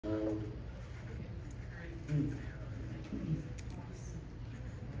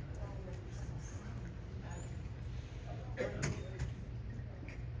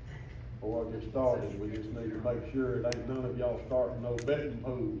Before I get started, we just need to make sure it ain't none of y'all starting no betting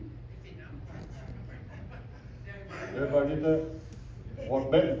pool. Everybody get that?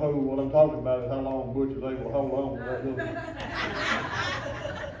 What betting pool, what I'm talking about is how long Butch is able to hold on to that little.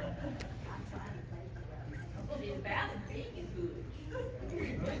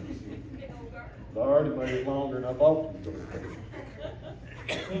 I already made it longer than I thought it was going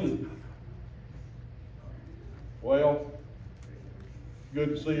to. Well, good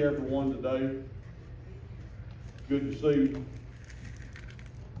to see everyone today. Good to see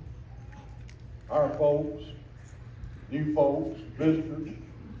our folks, new folks, visitors.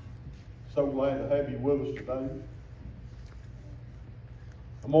 So glad to have you with us today.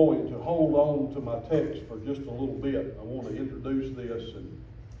 I'm going to hold on to my text for just a little bit. I want to introduce this, and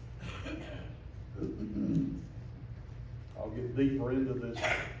I'll get deeper into this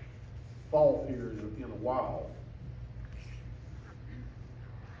thought here in a while.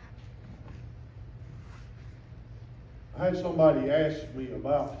 I had somebody ask me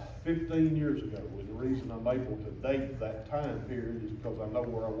about 15 years ago, and the reason I'm able to date that time period is because I know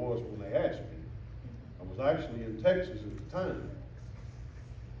where I was when they asked me. I was actually in Texas at the time.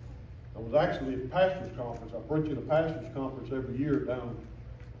 I was actually at a pastor's conference. I preach at a pastor's conference every year down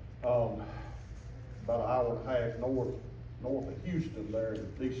about an hour and a half north of Houston there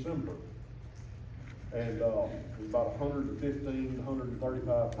in December. And there's about 115,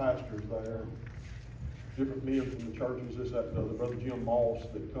 135 pastors there. Different men from the churches, this, that, and the other. Brother Jim Moss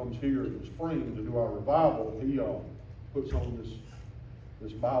that comes here in the spring to do our revival, he puts on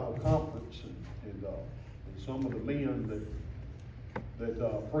this Bible conference, and some of the men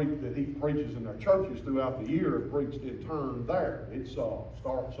that he preaches in our churches throughout the year are preached in turn there. It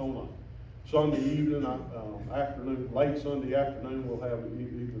starts on a Sunday evening, afternoon, late Sunday afternoon. We'll have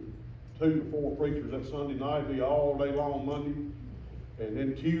either 2 to 4 preachers that Sunday night, be all day long Monday. And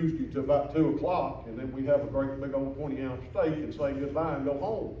then Tuesday to about 2 o'clock, and then we have a great big old 20-ounce steak and say goodbye and go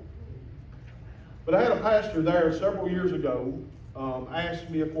home. But I had a pastor there several years ago ask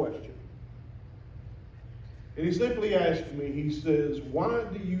me a question. And he simply asked me, he says, why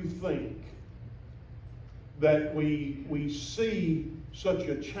do you think that we see such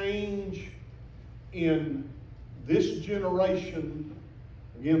a change in this generation,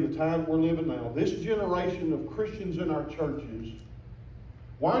 again, the time we're living now, this generation of Christians in our churches?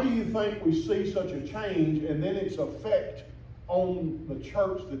 Why do you think we see such a change and then its effect on the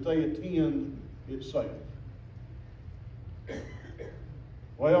church that they attend itself?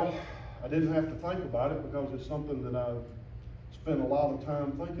 Well, I didn't have to think about it because it's something that I've spent a lot of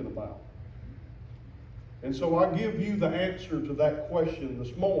time thinking about. And so I give you the answer to that question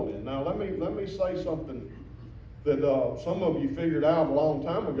this morning. Now let me say something that some of you figured out a long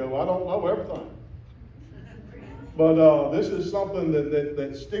time ago. I don't know everything. But this is something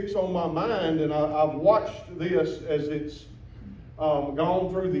that sticks on my mind, and I've watched this as it's gone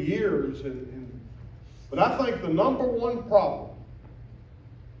through the years. But I think the number one problem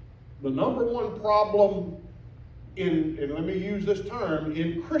in, and let me use this term,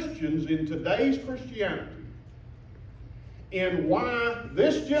 in Christians, in today's Christianity, and why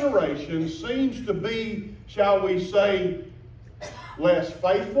this generation seems to be, shall we say, less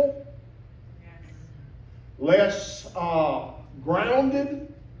faithful, less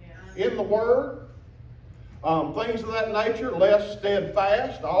grounded in the Word, things of that nature, less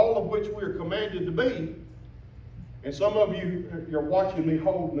steadfast, all of which we're commanded to be. And some of you, you're watching me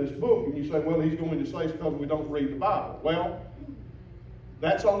holding this book, and you say, well, he's going to say it's because we don't read the Bible. Well,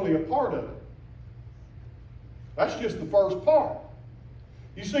 that's only a part of it. That's just the first part.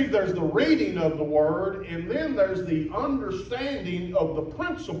 You see, there's the reading of the Word, and then there's the understanding of the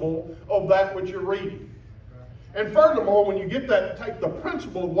principle of that which you're reading. And furthermore, when you get that, take the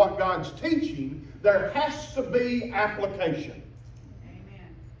principle of what God's teaching, there has to be application.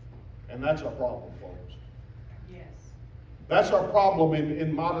 Amen. And that's our problem, folks. Yes. That's our problem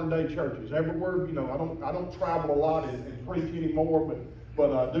in modern day churches. Everywhere, I don't travel a lot and preach anymore,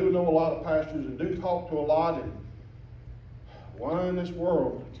 but I do know a lot of pastors and do talk to a lot. And why in this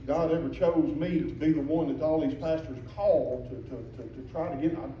world God ever chose me to be the one that all these pastors call to try to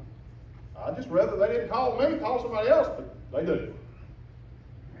get? I just rather they didn't call me, call somebody else, but they do.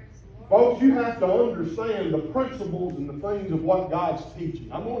 Folks, you have to understand the principles and the things of what God's teaching.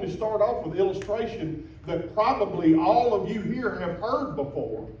 I'm going to start off with an illustration that probably all of you here have heard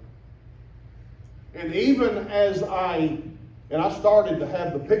before. And even as I started to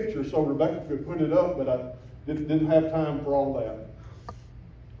have the picture so Rebecca could put it up, but I didn't have time for all that.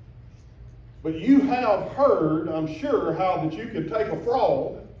 But you have heard, I'm sure, how that you can take a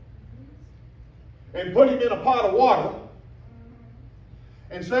frog and put him in a pot of water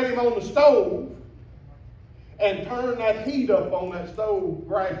and set him on the stove and turn that heat up on that stove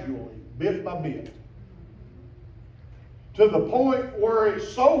gradually, bit by bit, to the point where it's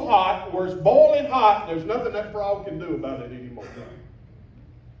so hot, where it's boiling hot, there's nothing that frog can do about it anymore.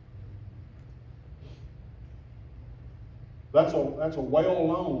 That's a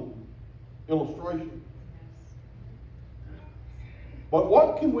well-known illustration. But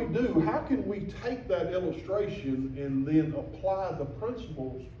what can we do? How can we take that illustration and then apply the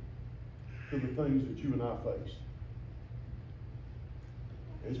principles to the things that you and I face?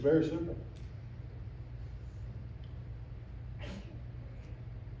 It's very simple.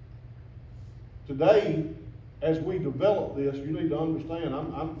 Today, as we develop this, you need to understand,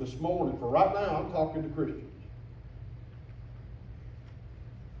 I'm this morning, for right now, I'm talking to Christians.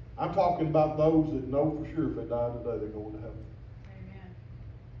 I'm talking about those that know for sure if they die today, they're going to heaven. Amen.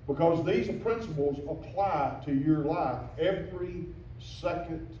 Because these principles apply to your life every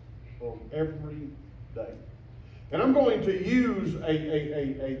second of every day. And I'm going to use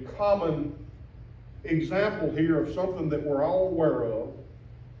a common example here of something that we're all aware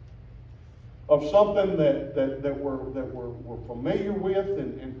of something that we're familiar with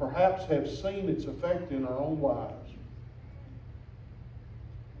and perhaps have seen its effect in our own lives.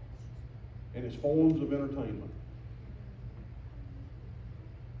 And it's forms of entertainment.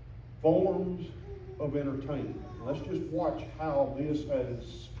 Forms of entertainment. Let's just watch how this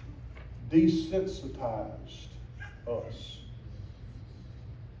has desensitized us.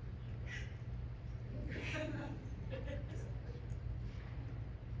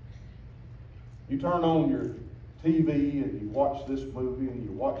 You turn on your TV and you watch this movie and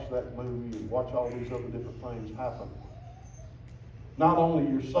you watch that movie and watch all these other different things happen. Not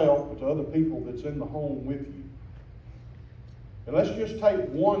only yourself, but to other people that's in the home with you. And let's just take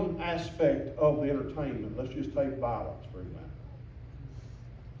one aspect of the entertainment. Let's just take violence, for example.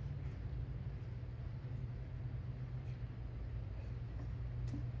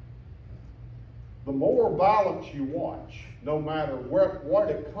 The more violence you watch, no matter what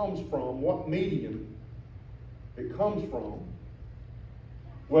it comes from, what medium it comes from,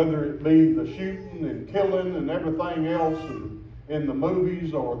 whether it be the shooting and killing and everything else in the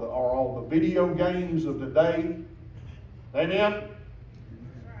movies or all the video games of the day, amen?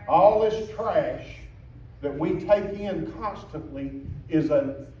 All this trash that we take in constantly is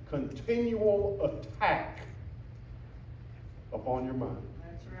a continual attack upon your mind.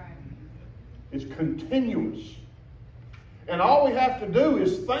 That's right. It's continuous. And all we have to do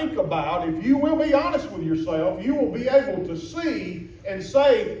is think about, if you will be honest with yourself, you will be able to see and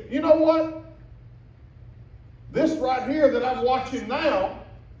say, you know what? This right here that I'm watching now,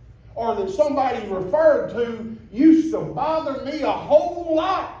 or that somebody referred to, used to bother me a whole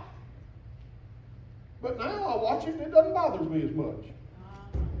lot. But now I watch it and it doesn't bother me as much.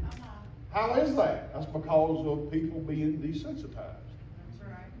 How is that? That's because of people being desensitized. That's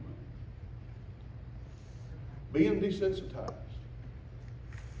right. Being desensitized.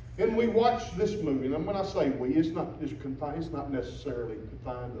 And we watch this movie, and when I say we, it's not necessarily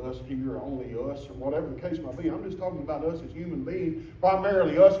confined to us here, or only us, or whatever the case might be. I'm just talking about us as human beings,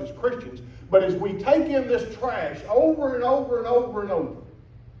 primarily us as Christians. But as we take in this trash over and over and over and over,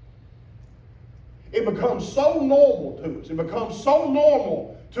 it becomes so normal to us. It becomes so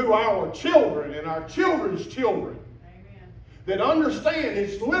normal to our children and our children's children. Amen. That understand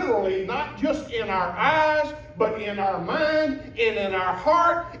it's literally not just in our eyes, but in our mind and in our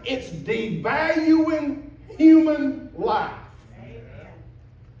heart. It's devaluing human life. Amen.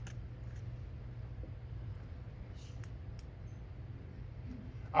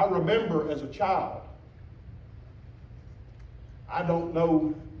 I remember as a child, I don't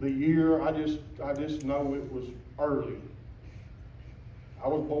know the year, I just know it was early. I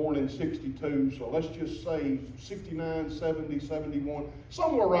was born in 62, so let's just say 69, 70, 71,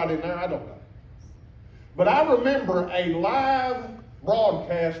 somewhere right in there, I don't know. But I remember a live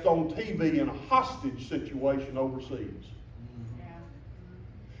broadcast on TV in a hostage situation overseas. Yeah.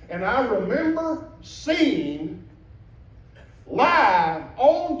 And I remember seeing live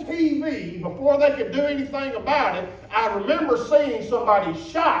on TV, before they could do anything about it, I remember seeing somebody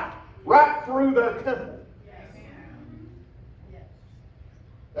shot right through their temple. Yes.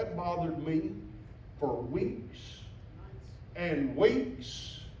 That bothered me for weeks and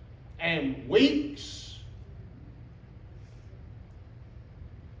weeks and weeks.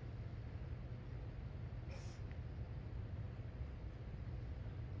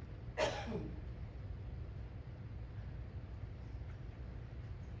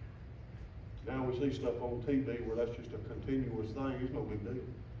 Now we see stuff on TV where that's just a continuous thing. It's no big deal.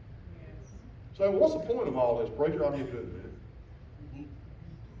 Yes. So what's the point of all this, preacher? I'll get to it in a minute.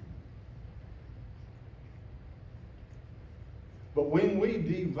 But when we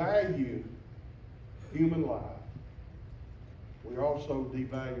devalue human life, we're also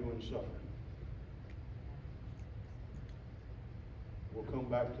devaluing suffering. We'll come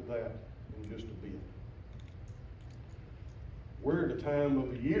back to that in just a bit. We're at a time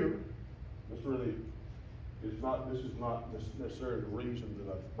of the year. This is not necessarily the reason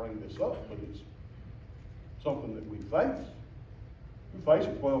that I bring this up, but it's something that we face. We face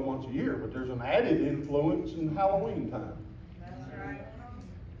it 12 months a year, but there's an added influence in Halloween time. That's right.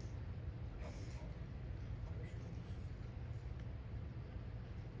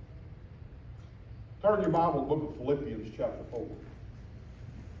 Turn your Bible to the book of Philippians chapter 4.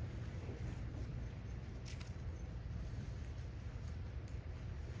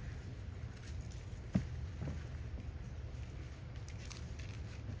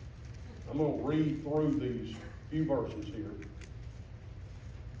 I'm going to read through these few verses here.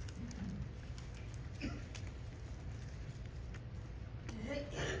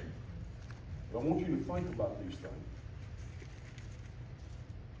 But I want you to think about these things.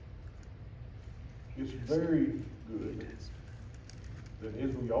 It's very good that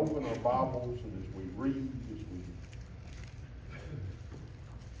as we open our Bibles and as we read,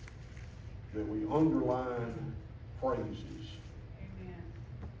 that we underline phrases Amen.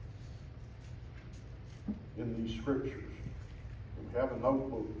 in these scriptures. If we have a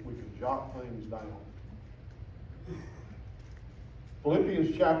notebook, we can jot things down.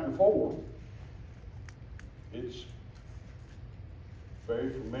 Philippians chapter 4, it's a very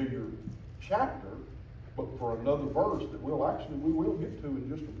familiar chapter, but for another verse that we will get to in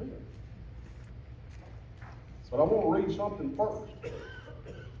just a bit. But I want to read something first.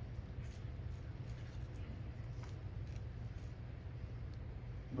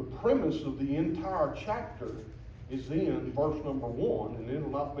 The premise of the entire chapter is in verse number 1, and it'll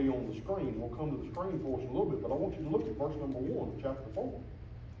not be on the screen. We'll come to the screen portion a little bit, but I want you to look at verse number 1 of chapter 4.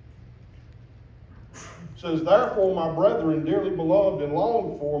 It says, "Therefore, my brethren, dearly beloved and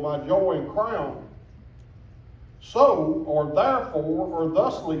longed for, my joy and crown, so, or therefore, or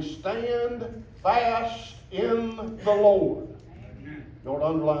thusly stand fast in the Lord." Amen. You want to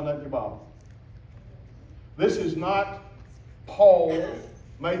underline that in your Bible. This is not Paul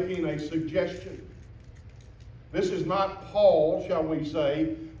making a suggestion. This is not Paul, shall we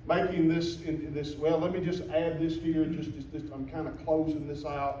say, making this, well, let me just add this here, I'm kind of closing this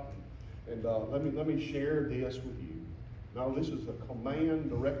out, and let me share this with you. No, this is a command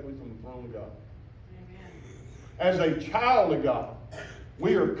directly from the throne of God. Amen. As a child of God,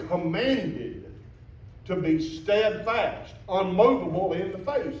 we are commanded to be steadfast, unmovable in the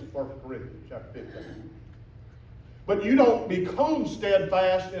face of 1 Corinthians chapter 15. But you don't become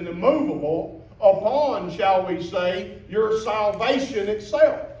steadfast and immovable upon, shall we say, your salvation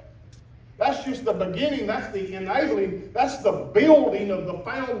itself. That's just the beginning, that's the enabling, that's the building of the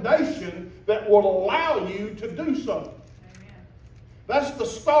foundation that will allow you to do something. Amen. That's the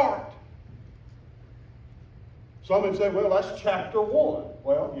start. Some would say, well, that's chapter 1.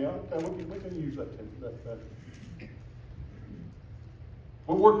 Well, yeah, okay, we can use that.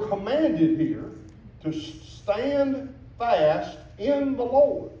 But we're commanded here to stand fast in the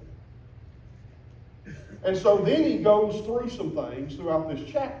Lord. And so then he goes through some things throughout this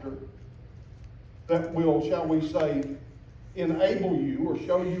chapter that will, shall we say, enable you or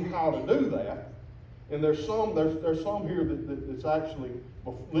show you how to do that. And there's some here that's actually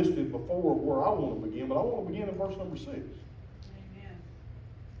listed before where I want to begin, but I want to begin in verse number 6. Amen.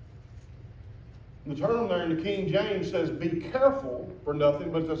 The term there in the King James says, be careful for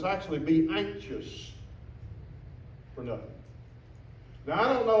nothing, but it's actually be anxious for nothing. Now,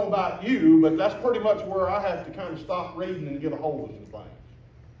 I don't know about you, but that's pretty much where I have to kind of stop reading and get a hold of some things.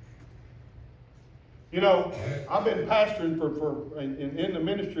 You know, I've been pastoring in the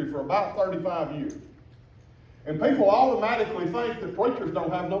ministry for about 35 years. And people automatically think that preachers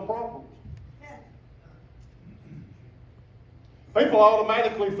don't have no problems. People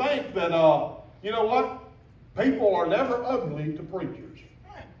automatically think that, you know what? People are never ugly to preachers.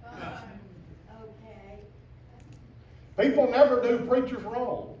 Okay. People never do preachers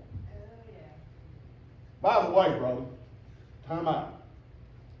wrong. Oh, yeah. By the way, brother, time out.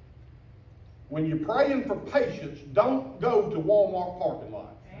 When you're praying for patience, don't go to Walmart parking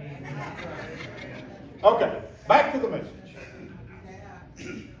lot. Amen. Okay, back to the message.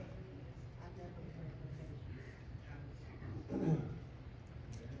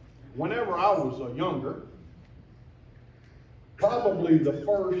 Whenever I was younger, probably the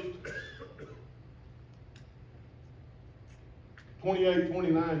first 28,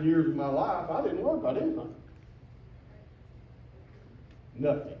 29 years of my life, I didn't worry about anything.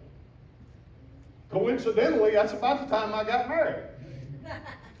 Nothing. Coincidentally, that's about the time I got married.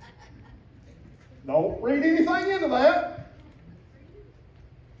 Don't read anything into that.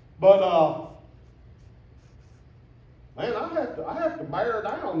 But, man, I have to bear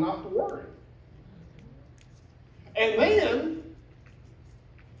down not to worry. And then,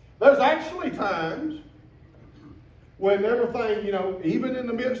 there's actually times when everything, even in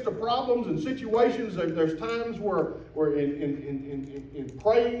the midst of problems and situations, there's times where in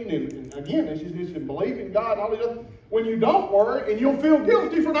praying and again, it's just in believing God and all these other, when you don't worry and you'll feel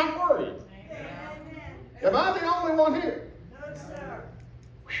guilty for not worrying. Amen. Am I the only one here? No, sir.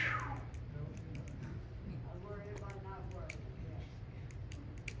 I worry about not worrying.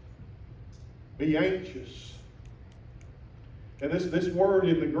 Be anxious. And this word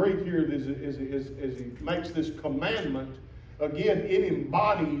in the Greek here, as he makes this commandment, again, it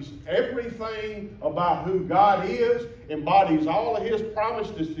embodies everything about who God is, embodies all of His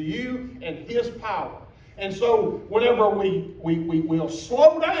promises to you and His power. And so whenever we'll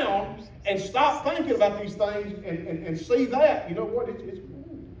slow down and stop thinking about these things and see that, you know what,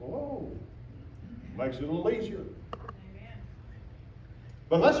 makes it a little easier. Amen.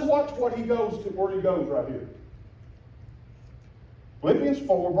 But let's watch where he goes right here. Philippians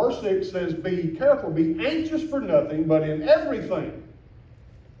 4, verse 6 says, be careful, be anxious for nothing, but in everything.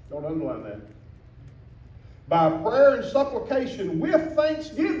 Don't underline that. By prayer and supplication with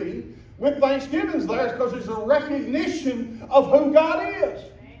thanksgiving. With thanksgivings there because it's a recognition of who God is.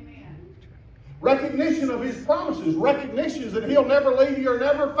 Amen. Recognition of His promises. Recognitions that He'll never leave you or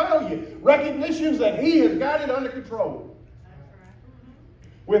never fail you. Recognitions that He has got it under control. That's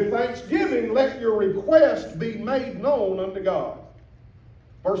right. With thanksgiving, let your request be made known unto God.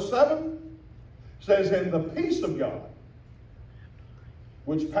 Verse 7 says, and the peace of God,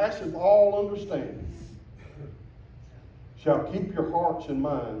 which passeth all understanding, shall keep your hearts and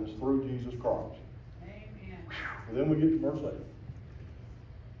minds through Jesus Christ. Amen. And then we get to verse 8.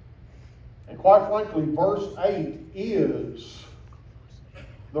 And quite frankly, verse 8 is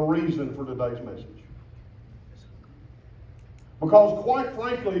the reason for today's message. Because quite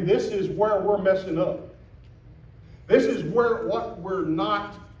frankly, this is where we're messing up. This is what we're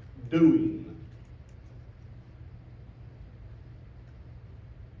not doing.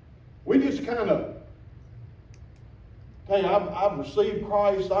 We just kind of, hey, I've received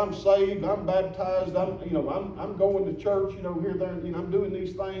Christ, I'm saved, I'm baptized, I'm going to church, here, there, I'm doing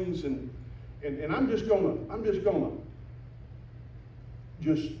these things, and I'm just gonna,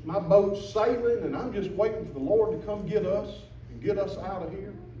 my boat's sailing, and I'm just waiting for the Lord to come get us and get us out of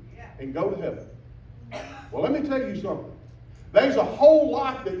here and go to heaven. Well, let me tell you something. There's a whole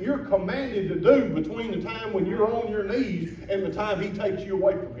lot that you're commanded to do between the time when you're on your knees and the time He takes you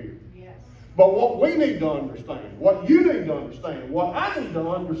away from here. Yes. But what we need to understand, what you need to understand, what I need to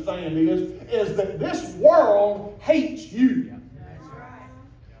understand is that this world hates you. That's right.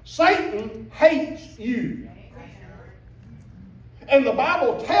 Satan hates you. Amen. And the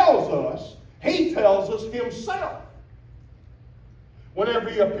Bible tells us, he tells us himself. Whenever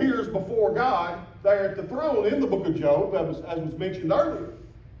he appears before God there at the throne in the book of Job, as was mentioned earlier.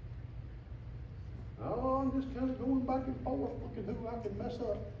 Oh, I'm just kind of going back and forth looking who I can mess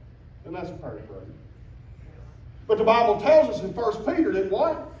up. And that's a paraphrase. But the Bible tells us in 1 Peter that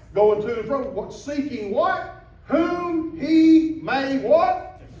what? Going to and fro. What? Seeking what? Whom he may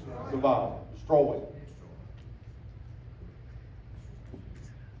what? Devour. Destroy.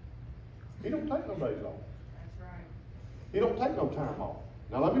 He don't take no days off. That's right. He don't take no time off.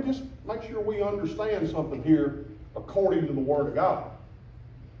 Now let me just make sure we understand something here according to the Word of God.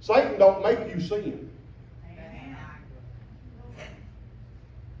 Satan don't make you sin. Amen.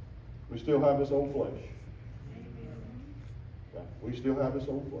 We still have this old flesh. Okay? We still have this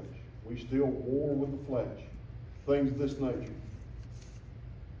old flesh. We still war with the flesh. Things of this nature.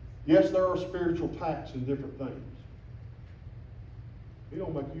 Yes, there are spiritual attacks and different things. He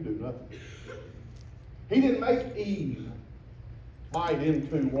don't make you do nothing. He didn't make Eve bite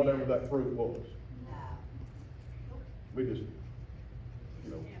into whatever that fruit was. We just,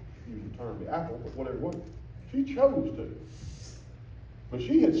 use the term the apple, but whatever it was. She chose to. But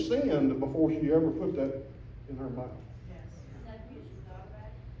she had sinned before she ever put that in her mouth. Yes.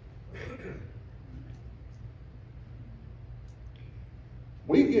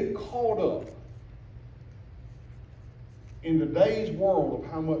 We get caught up in today's world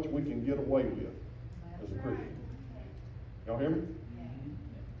of how much we can get away with as a Christian. Y'all hear me?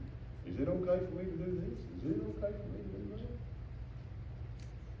 Is it okay for me to do this? Is it okay for me to do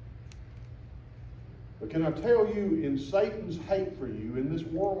that? But can I tell you, in Satan's hate for you, in this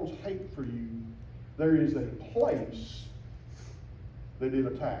world's hate for you, there is a place that it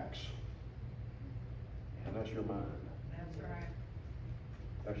attacks. And that's your mind. That's right.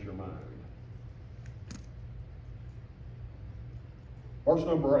 That's your mind. Verse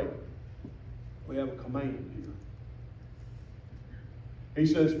number 8. We have a command here.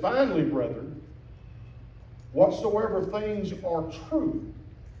 He says, finally, brethren, whatsoever things are true.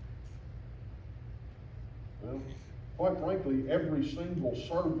 Well, quite frankly, every single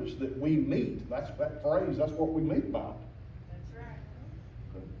service that we meet, that's that phrase, that's what we meet about. That's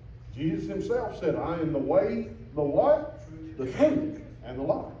right. Jesus himself said, I am the way, the what? The truth, and the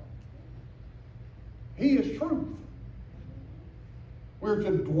life. He is truth. We're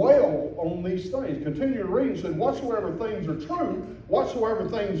to dwell on these things. Continue to read and said, whatsoever things are true, whatsoever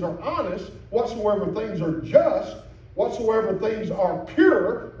things are honest, whatsoever things are just, whatsoever things are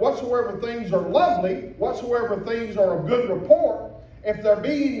pure, whatsoever things are lovely, whatsoever things are of good report, if there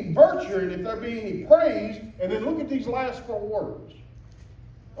be any virtue and if there be any praise, and then look at these last 4 words.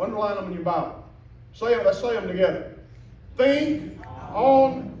 Underline them in your Bible. Let's say them together. Think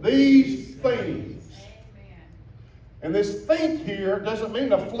on these things. And this think here doesn't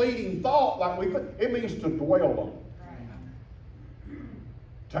mean a fleeting thought like we think. It means to dwell on it.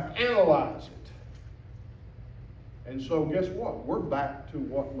 To analyze it. And so guess what? We're back to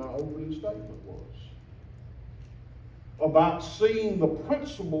what my opening statement was. About seeing the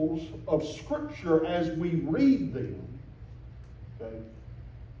principles of Scripture as we read them. Okay?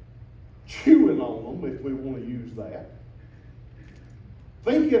 Chewing on them, if we want to use that.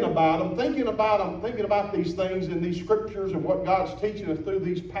 Thinking about them, thinking about these things in these scriptures and what God's teaching us through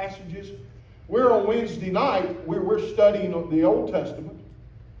these passages. We're on Wednesday night, we're studying the Old Testament.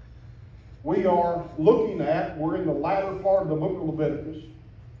 We're in the latter part of the book of Leviticus.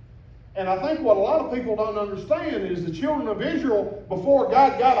 And I think what a lot of people don't understand is the children of Israel, before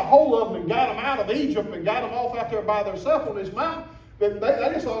God got a hold of them and got them out of Egypt and got them off out there by themselves on this mountain, they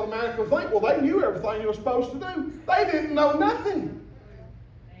just automatically think, well, they knew everything they were supposed to do. They didn't know nothing.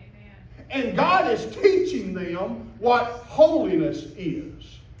 And God is teaching them what holiness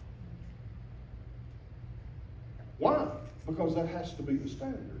is. Why? Because that has to be the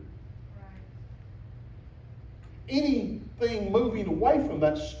standard. Right. Anything moving away from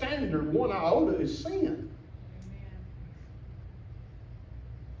that standard, 1 iota, is sin. Amen.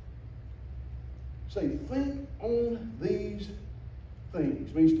 Say, think on these things.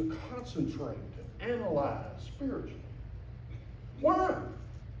 It means to concentrate, to analyze spiritually. Why?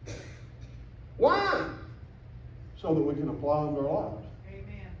 Why? So that we can apply them to our lives.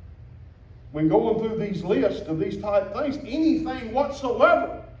 Amen. When going through these lists of these type things, anything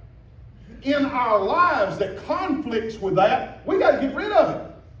whatsoever in our lives that conflicts with that, we got to get rid of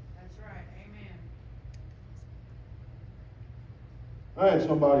it. That's right. Amen. I had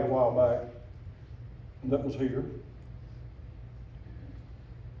somebody a while back that was here.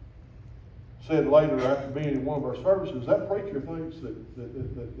 Said later, after being in one of our services, that preacher thinks that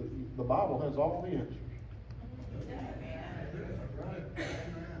the Bible has all the answers.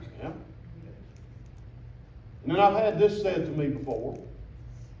 Yeah. And then I've had this said to me before,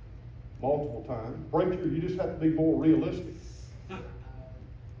 multiple times, preacher, you just have to be more realistic.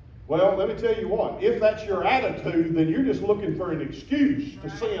 Well, let me tell you what, if that's your attitude, then you're just looking for an excuse to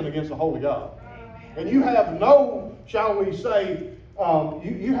sin against the Holy God. And you have no, shall we say,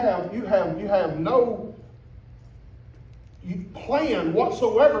 you have no plan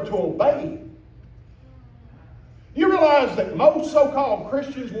whatsoever to obey. You realize that most so-called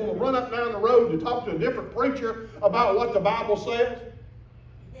Christians want to run up down the road to talk to a different preacher about what the Bible says?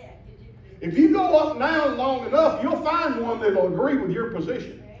 If you go up and down long enough, you'll find one that will agree with your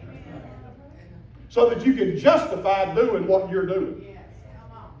position. So that you can justify doing what you're doing.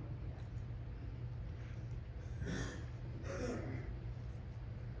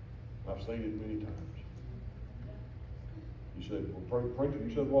 I've seen it many times. You said, well, preacher, you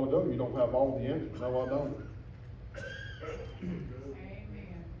said a while ago you don't have all the answers. No, I don't.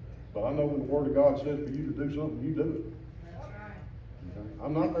 Amen. But I know when the Word of God says for you to do something, you do it. That's right. Okay?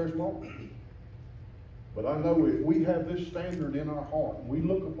 I'm not very smart. But I know if we have this standard in our heart, and we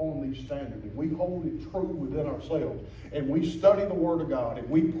look upon these standards, and we hold it true within ourselves, and we study the Word of God, and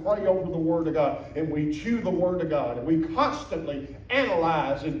we pray over the Word of God, and we chew the Word of God, and we constantly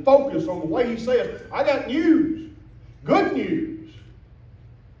analyze and focus on the way He says, I got news, good news.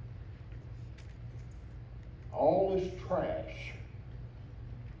 All this trash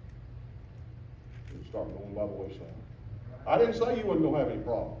will start going by the wayside. I didn't say you wasn't going to have any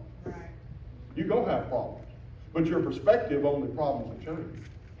problems. Right. You're going to have problems. But your perspective on the problems will change.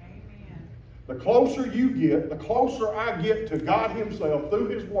 Amen. The closer you get, the closer I get to God Himself through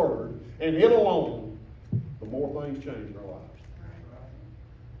His Word and it alone, the more things change in our lives.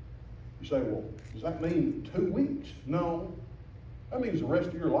 You say, well, does that mean 2 weeks? No. That means the rest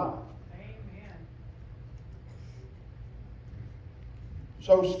of your life. Amen.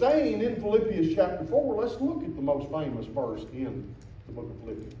 So staying in Philippians chapter 4, let's look at the most famous verse in the book of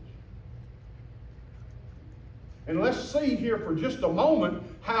Philippians. And let's see here for just a moment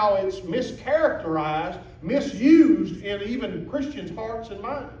how it's mischaracterized, misused in even Christians' hearts and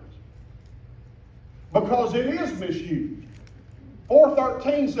minds. Because it is misused.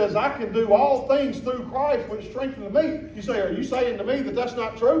 4:13 says, I can do all things through Christ which strengthens me. You say, are you saying to me that that's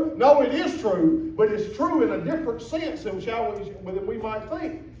not true? No, it is true, but it's true in a different sense than we might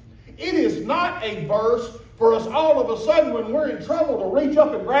think. It is not a verse for us all of a sudden when we're in trouble to reach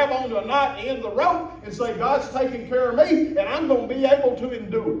up and grab onto a knot at the end of the rope and say, God's taking care of me and I'm going to be able to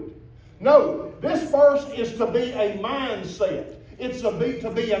endure it. No, this verse is to be a mindset. It's to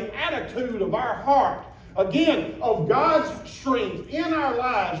be an attitude of our heart. Again, of God's strength in our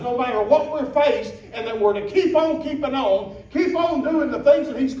lives, no matter what we're faced, and that we're to keep on keeping on, keep on doing the things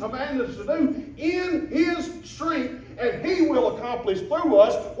that He's commanded us to do in His strength, and He will accomplish through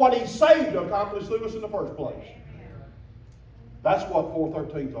us what He saved to accomplish through us in the first place. That's what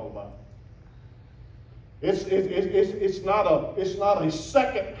 4:13 is all about. It's not a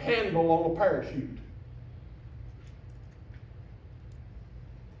second handle on a parachute.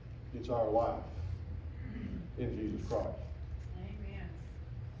 It's our life in Jesus Christ. Amen.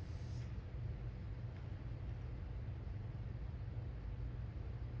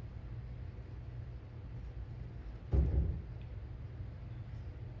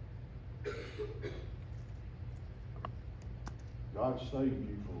 God saved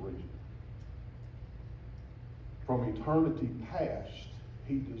you for a reason. From eternity past,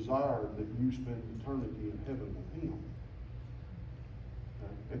 He desired that you spend eternity in heaven with Him.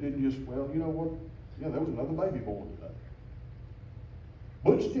 It didn't just, well, you know what? Yeah, there was another baby born today.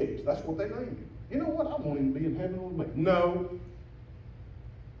 Butch Dix, that's what they named him. You know what? I want him to be in heaven with me. No.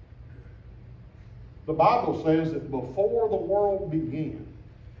 The Bible says that before the world began,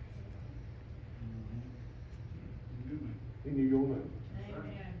 He knew your name.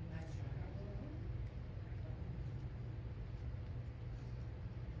 Amen.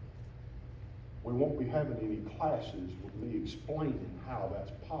 We won't be having any classes with me explaining how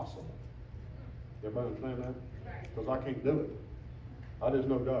that's possible. Everybody understand that? Because I can't do it. I just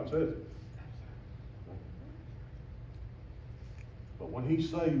know God says it. But when He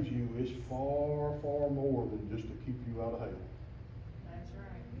saves you, it's far, far more than just to keep you out of hell. That's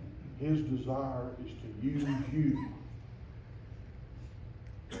right. His desire is to use you.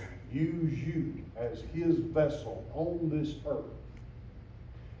 Use you as His vessel on this earth.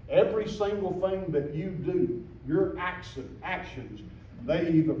 Every single thing that you do, your actions, they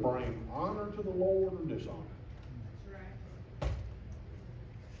either bring honor to the Lord or dishonor. That's right.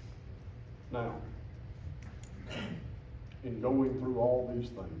 Now, in going through all these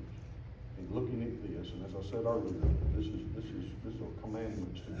things, and looking at this, and as I said earlier, this is a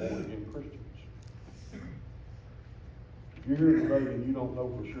commandment to born-again Christians. If you're here today and you don't know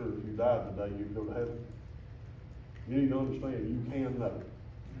for sure if you died today, you can go to heaven, you need to understand you can know.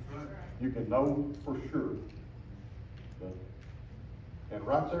 You can know for sure. And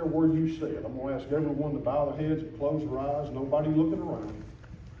right there where you sit, I'm going to ask everyone to bow their heads and close their eyes, nobody looking around.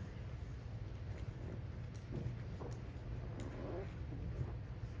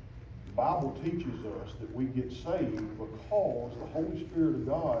 The Bible teaches us that we get saved because the Holy Spirit of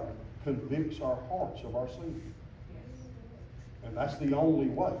God convicts our hearts of our sin. And that's the only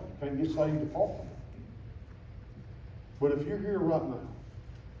way. You can't get saved apart from it. But if you're here right now,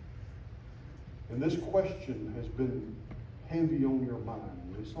 and this question has been heavy on your mind,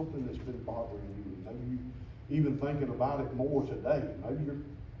 and it's something that's been bothering you, and maybe you even thinking about it more today, maybe you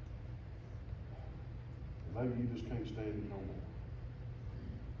just can't stand it no more.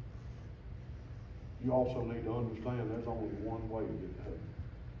 You also need to understand there's only one way to get to heaven.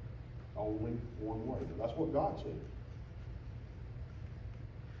 Only one way. That's what God said.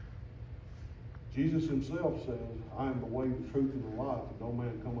 Jesus Himself says, I am the way, the truth, and the life, and no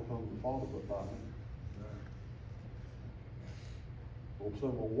man cometh unto the Father but by me. Well, so,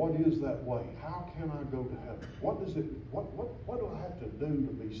 what is that way? How can I go to heaven? What do I have to do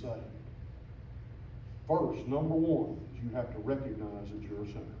to be saved? First, number one, is you have to recognize that you're a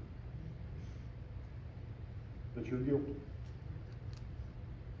sinner. That you're guilty.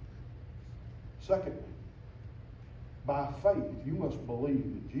 Secondly, by faith, you must believe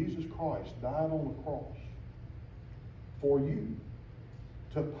that Jesus Christ died on the cross for you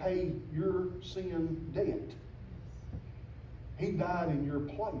to pay your sin debt. He died in your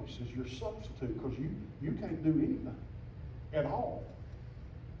place as your substitute because you can't do anything at all.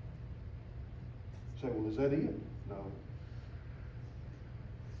 You say, well, is that it? No.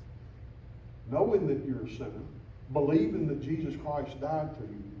 Knowing that you're a sinner, believing that Jesus Christ died for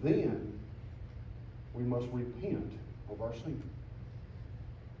you, then we must repent of our sin.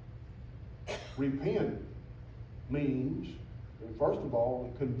 Repent means, first of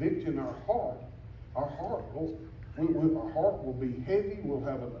all, convicting our heart. Our heart will be heavy. We'll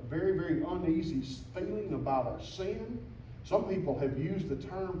have a very, very uneasy feeling about our sin. Some people have used the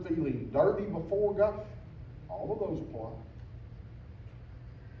term feeling dirty before God. All of those apply.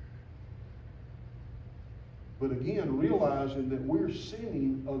 But again, realizing that we're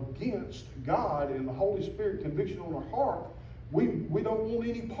sinning against God and the Holy Spirit conviction on our heart, we don't want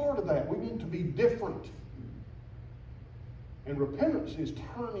any part of that. We want to be different. And repentance is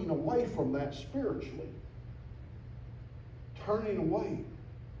turning away from that spiritually. Turning away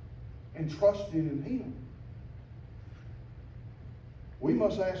and trusting in Him. We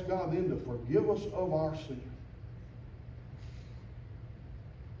must ask God then to forgive us of our sin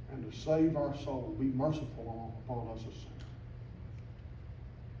and to save our soul. Be merciful upon us as sinners.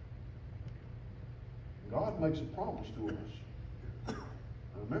 God makes a promise to us.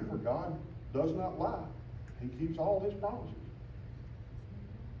 Remember, God does not lie. He keeps all His promises.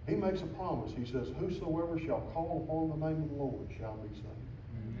 He makes a promise. He says, whosoever shall call upon the name of the Lord shall be saved.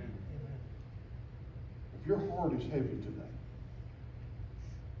 Amen. If your heart is heavy today,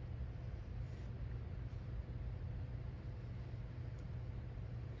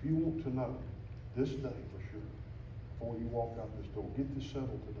 if you want to know this day for sure, before you walk out this door, get this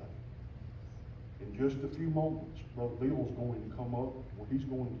settled today. In just a few moments, Brother Bill's going to come up, where he's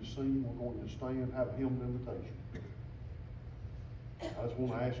going to sing, we're going to stand, have a hymn of invitation. I just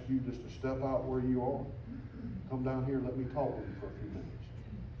want to ask you just to step out where you are. Come down here and let me talk with you for a few minutes.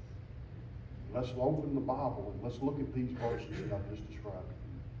 Let's open the Bible and let's look at these verses that I've just described to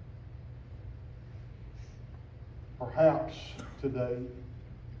you. Perhaps today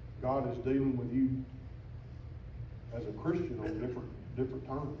God is dealing with you as a Christian on different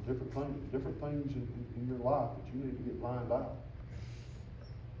terms, different things in your life that you need to get lined out.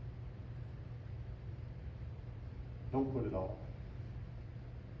 Don't put it off.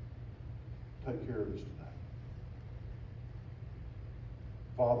 Take care of this today.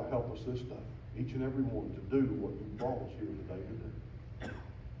 Father, help us this day, each and every one, to do what you brought us here today to do.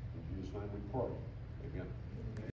 In Jesus' name we pray. Amen.